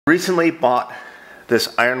Recently bought this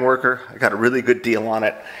Ironworker. I got a really good deal on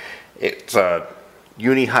it. It's a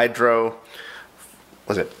Uni-Hydro,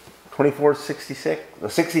 was it 2466? The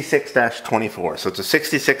 66-24. So it's a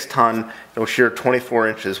 66 ton, it'll shear 24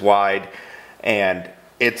 inches wide, and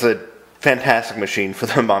it's a fantastic machine for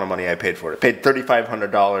the amount of money I paid for it. I paid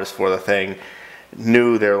 $3,500 for the thing.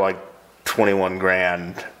 New they're like 21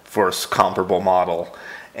 grand for a comparable model,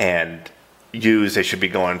 and used they should be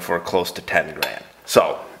going for close to 10 grand.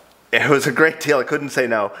 So it was a great deal. I couldn't say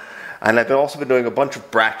no. And I've also been doing a bunch of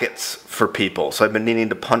brackets for people. So I've been needing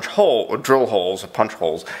to punch holes, or drill holes, or punch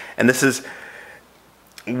holes. And this is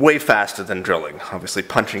way faster than drilling. Obviously,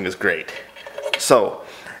 punching is great. So,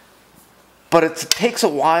 but it takes a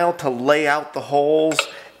while to lay out the holes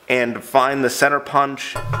and find the center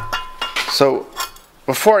punch. So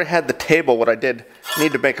before I had the table, what I did, I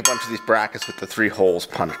need to make a bunch of these brackets with the 3 holes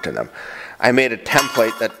punched in them. I made a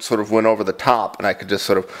template that sort of went over the top, and I could just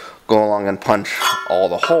sort of go along and punch all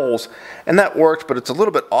the holes, and that worked, but it's a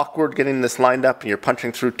little bit awkward getting this lined up, and you're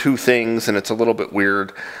punching through 2 things, and it's a little bit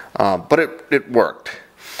weird, but it worked.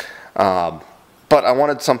 But I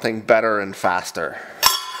wanted something better and faster.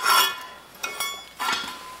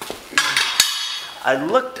 I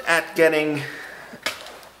looked at getting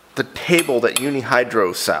the table that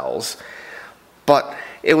Uni-Hydro sells, but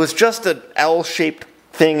it was just an L-shaped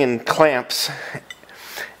thing in clamps,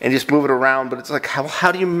 and you just move it around, but it's like,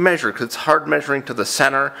 how do you measure? Because it's hard measuring to the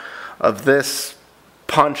center of this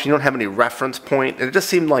punch. You don't have any reference point, and it just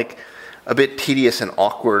seemed like a bit tedious and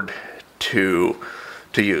awkward to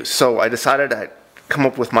use. So I decided I'd come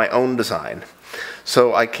up with my own design.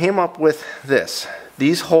 So I came up with this.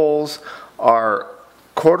 These holes are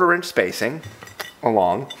 1/4 inch spacing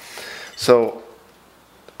along. So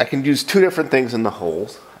I can use 2 different things in the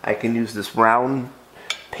holes. I can use this round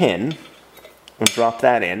pin and drop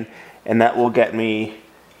that in, and that will get me,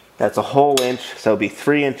 that's a whole inch, so it'll be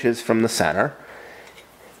 3 inches from the center.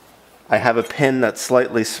 I have a pin that's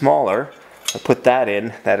slightly smaller. I put that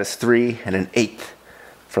in, that is 3 1/8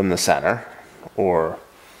 from the center, or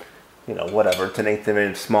you know, whatever, it's 1/8 of an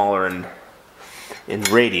inch smaller in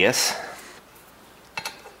radius.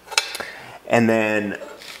 And then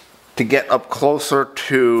to get up closer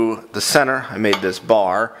to the center, I made this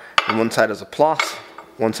bar, and one side has a plus,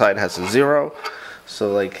 one side has a 0.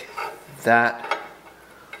 So like that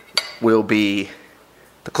will be,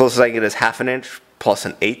 the closest I get is 1/2 inch plus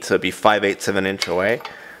 1/8, so it'd be 5/8 of an inch away.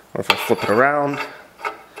 Or if I flip it around,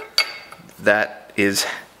 that is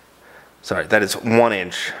 1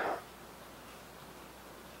 inch.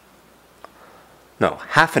 No,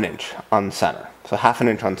 1/2 inch on center. So 1/2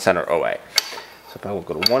 inch on center away. So if I will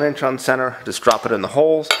go to 1 inch on center, just drop it in the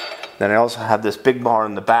holes. Then I also have this big bar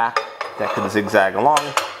in the back that can zigzag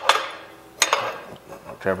along,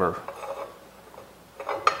 whichever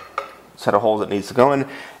set of holes it needs to go in.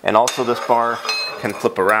 And also this bar can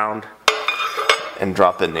flip around and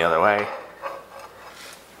drop in the other way.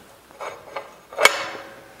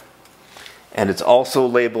 And it's also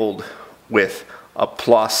labeled with a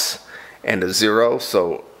plus and a 0,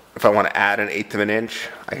 so if I want to add 1/8 of an inch,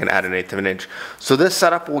 I can add 1/8 of an inch. So this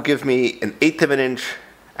setup will give me 1/8 of an inch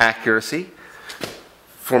accuracy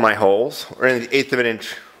for my holes, or 1/8 of an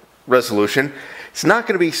inch resolution. It's not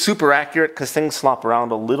going to be super accurate because things slop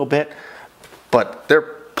around a little bit, but they're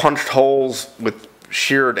punched holes with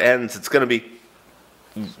sheared ends. It's going to be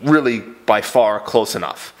really by far close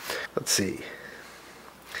enough. Let's see.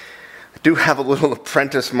 I do have a little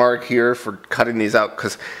apprentice mark here for cutting these out,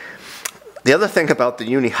 because the other thing about the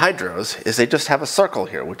Uni-Hydros is they just have a circle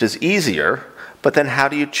here, which is easier, but then how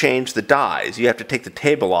do you change the dies? You have to take the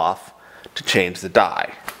table off to change the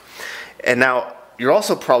die. And now, you're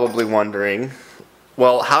also probably wondering,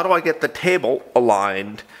 well, how do I get the table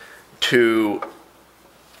aligned to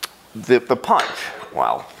the punch?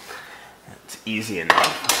 Well, it's easy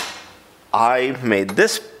enough. I made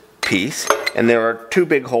this piece, and there are 2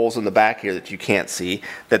 big holes in the back here that you can't see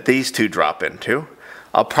that these 2 drop into.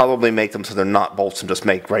 I'll probably make them so they're not bolts and just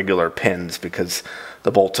make regular pins, because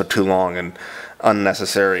the bolts are too long and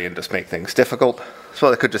unnecessary and just make things difficult. So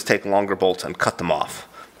I could just take longer bolts and cut them off.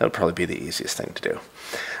 That would probably be the easiest thing to do.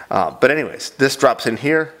 But anyways, this drops in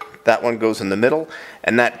here, that one goes in the middle,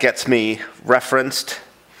 and that gets me referenced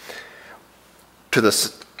to the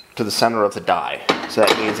center of the die. So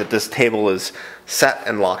that means that this table is set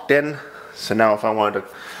and locked in. So now if I wanted to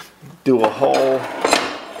do a hole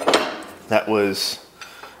that was,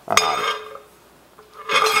 let's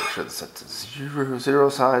make sure this is the 0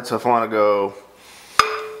 side. So if I want to go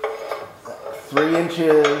 3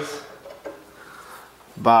 inches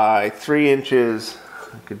by 3 inches,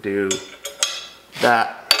 I could do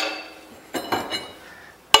that.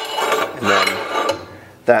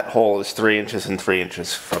 that hole is 3 inches and 3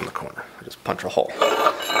 inches from the corner. I just punch a hole.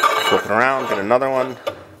 Flip it around, get another one.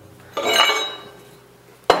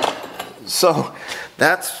 So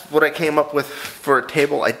that's what I came up with for a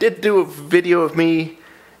table. I did do a video of me,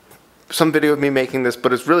 some video of me making this,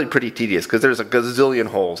 but it's really pretty tedious because there's a gazillion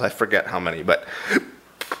holes. I forget how many, but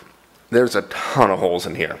there's a ton of holes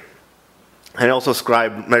in here. I also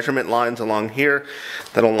scribed measurement lines along here,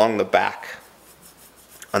 then along the back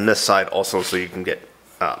on this side also, so you can get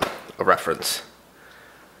a reference.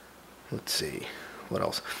 Let's see, what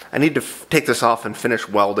else? I need to take this off and finish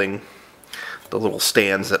welding the little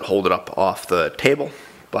stands that hold it up off the table,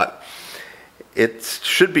 but it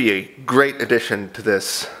should be a great addition to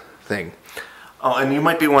this thing. Oh, and you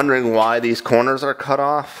might be wondering why these corners are cut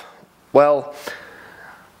off. Well,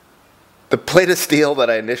 the plate of steel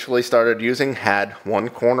that I initially started using had one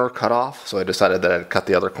corner cut off, so I decided that I'd cut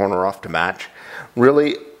the other corner off to match.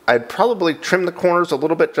 Really, I'd probably trim the corners a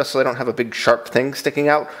little bit just so I don't have a big sharp thing sticking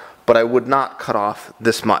out, but I would not cut off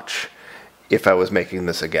this much if I was making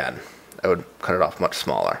this again. I would cut it off much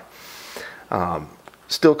smaller.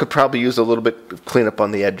 Still could probably use a little bit of cleanup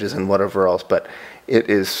on the edges and whatever else, but it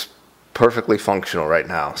is perfectly functional right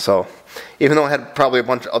now. So even though I had probably a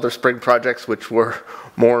bunch of other spring projects which were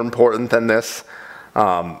more important than this,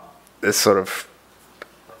 this sort of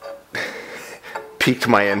piqued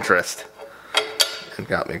my interest and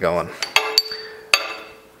got me going.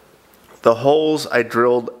 The holes I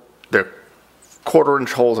drilled, they're 1/4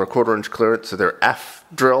 inch holes or 1/4 inch clearance, so they're F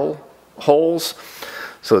drill holes.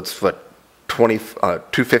 So it's what,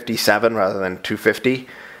 257 rather than 250.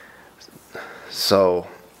 So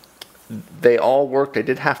they all worked. I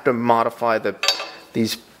did have to modify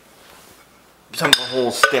some of the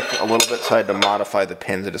holes stick a little bit, so I had to modify the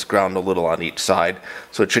pins. I just ground a little on each side,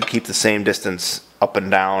 so it should keep the same distance up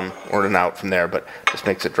and down or in and out from there, but just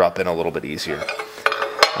makes it drop in a little bit easier.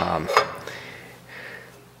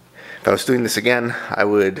 If I was doing this again, I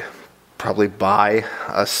would probably buy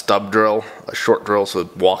a stub drill, a short drill, so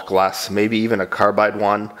it'd walk less, maybe even a carbide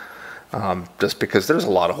one, just because there's a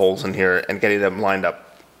lot of holes in here, and getting them lined up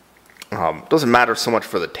doesn't matter so much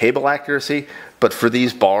for the table accuracy, but for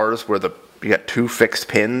these bars where you got 2 fixed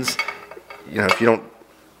pins, you know, if you don't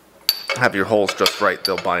have your holes just right,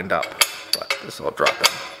 they'll bind up. But this will drop in.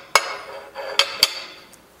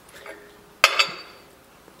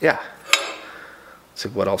 Yeah. Let's see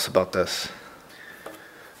what else about this.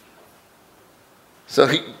 So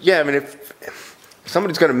yeah, I mean, if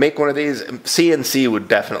somebody's going to make one of these, CNC would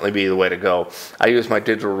definitely be the way to go. I use my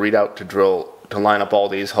digital readout to line up all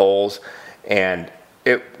these holes, and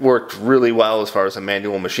it worked really well as far as a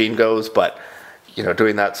manual machine goes, but you know,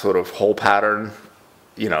 doing that sort of hole pattern,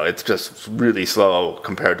 you know, it's just really slow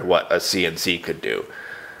compared to what a CNC could do.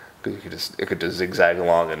 It could just zigzag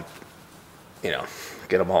along and, you know,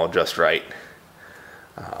 get them all just right.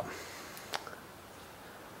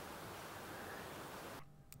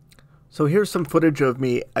 So here's some footage of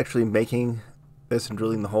me actually making this and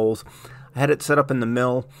drilling the holes. I had it set up in the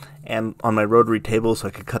mill and on my rotary table so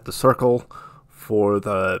I could cut the circle for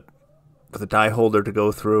the die holder to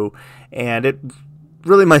go through, and it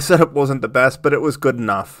really, my setup wasn't the best, but it was good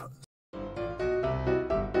enough.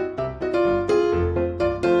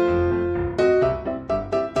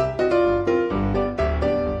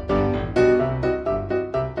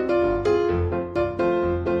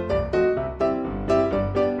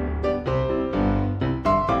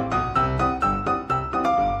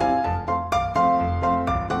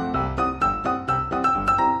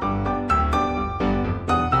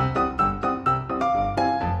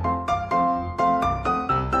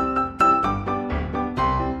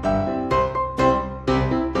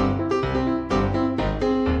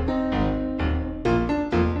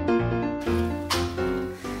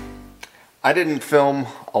 I didn't film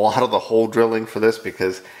a lot of the hole drilling for this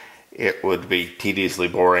because it would be tediously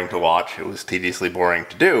boring to watch. It was tediously boring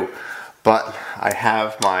to do. But I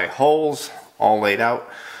have my holes all laid out.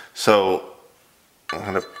 So I'm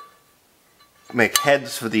going to make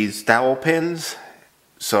heads for these dowel pins.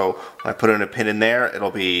 So when I put in a pin in there,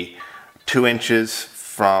 it'll be 2 inches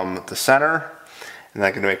from the center. And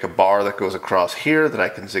I'm going to make a bar that goes across here that I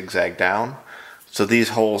can zigzag down. So these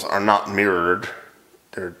holes are not mirrored.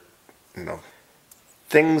 They're, you know,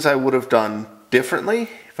 things I would have done differently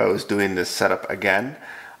if I was doing this setup again.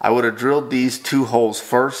 I would have drilled these 2 holes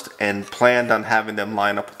first and planned on having them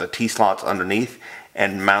line up with the T-slots underneath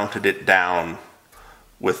and mounted it down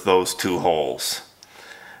with those 2 holes.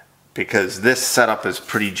 Because this setup is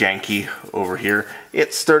pretty janky over here.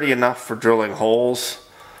 It's sturdy enough for drilling holes,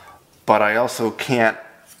 but I also can't,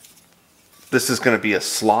 this is going to be a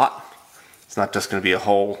slot. It's not just going to be a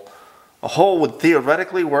hole. A hole would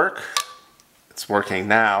theoretically work. It's working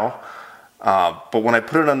now. But when I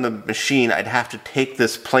put it on the machine, I'd have to take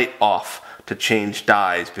this plate off to change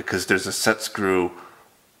dies because there's a set screw,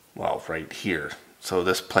 well, right here. So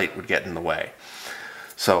this plate would get in the way.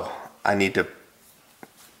 So I need to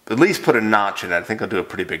at least put a notch in it. I think I'll do a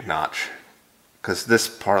pretty big notch because this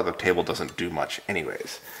part of the table doesn't do much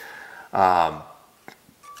anyways.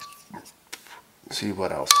 See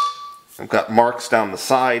what else. I've got marks down the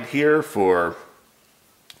side here for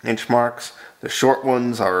inch marks. The short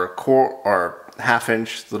ones are half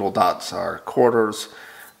inch, little dots are quarters,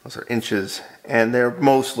 those are inches, and they're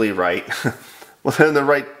mostly right. Well, they're in the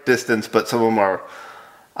right distance, but some of them are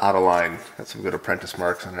out of line. Got some good apprentice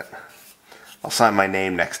marks on it. I'll sign my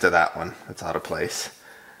name next to that one. That's out of place.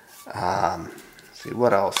 See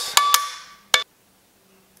what else.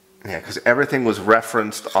 Yeah, because everything was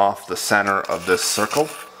referenced off the center of this circle,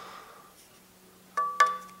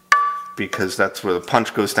 because that's where the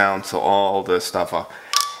punch goes down, so all this stuff off.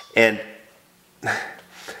 And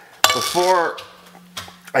before,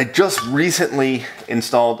 I just recently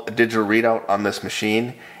installed a digital readout on this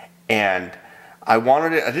machine, and I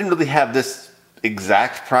wanted it, I didn't really have this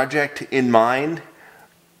exact project in mind,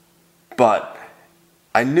 but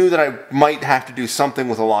I knew that I might have to do something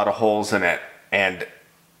with a lot of holes in it, and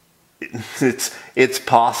it's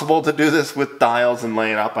possible to do this with dials and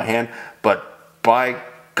laying it out by hand, but by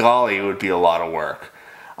golly, it would be a lot of work.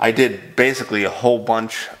 I did basically a whole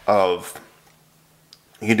bunch of,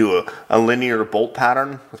 you can do a linear bolt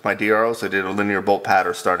pattern with my DRO. So I did a linear bolt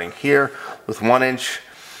pattern starting here with 1 inch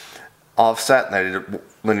offset, and I did a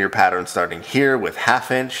linear pattern starting here with ½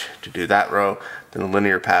 inch to do that row, then a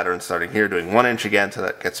linear pattern starting here doing 1 inch again, so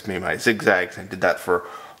that gets me my zigzags. I did that for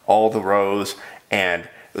all the rows, and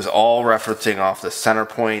it was all referencing off the center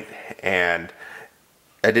point, and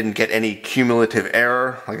I didn't get any cumulative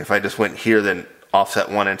error. Like if I just went here, then offset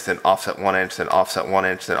 1 inch, then offset 1 inch, then offset 1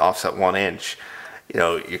 inch, then offset 1 inch, you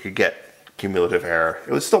know, you could get cumulative error.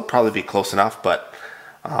 It would still probably be close enough, but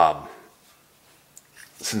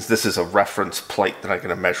since this is a reference plate that I'm going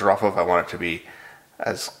to measure off of, I want it to be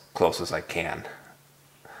as close as I can.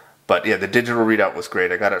 But yeah, the digital readout was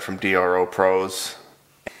great. I got it from DRO Pros.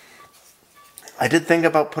 I did think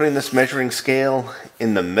about putting this measuring scale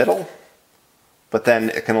in the middle, but then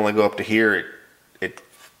it can only go up to here. It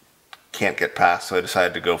can't get past, so I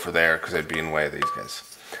decided to go for there because I'd be in the way of these guys.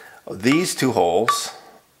 These two holes,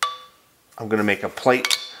 I'm going to make a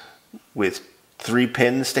plate with 3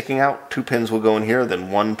 pins sticking out. 2 pins will go in here, then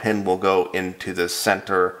 1 pin will go into the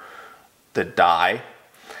center, the die.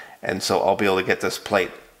 And so I'll be able to get this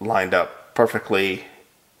plate lined up perfectly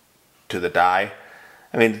to the die.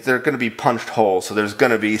 I mean, they're going to be punched holes, so there's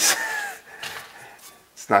going to be, it's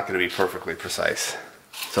not going to be perfectly precise.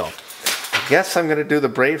 So I guess I'm going to do the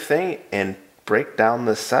brave thing and break down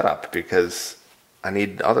this setup because I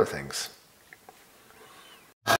need other things.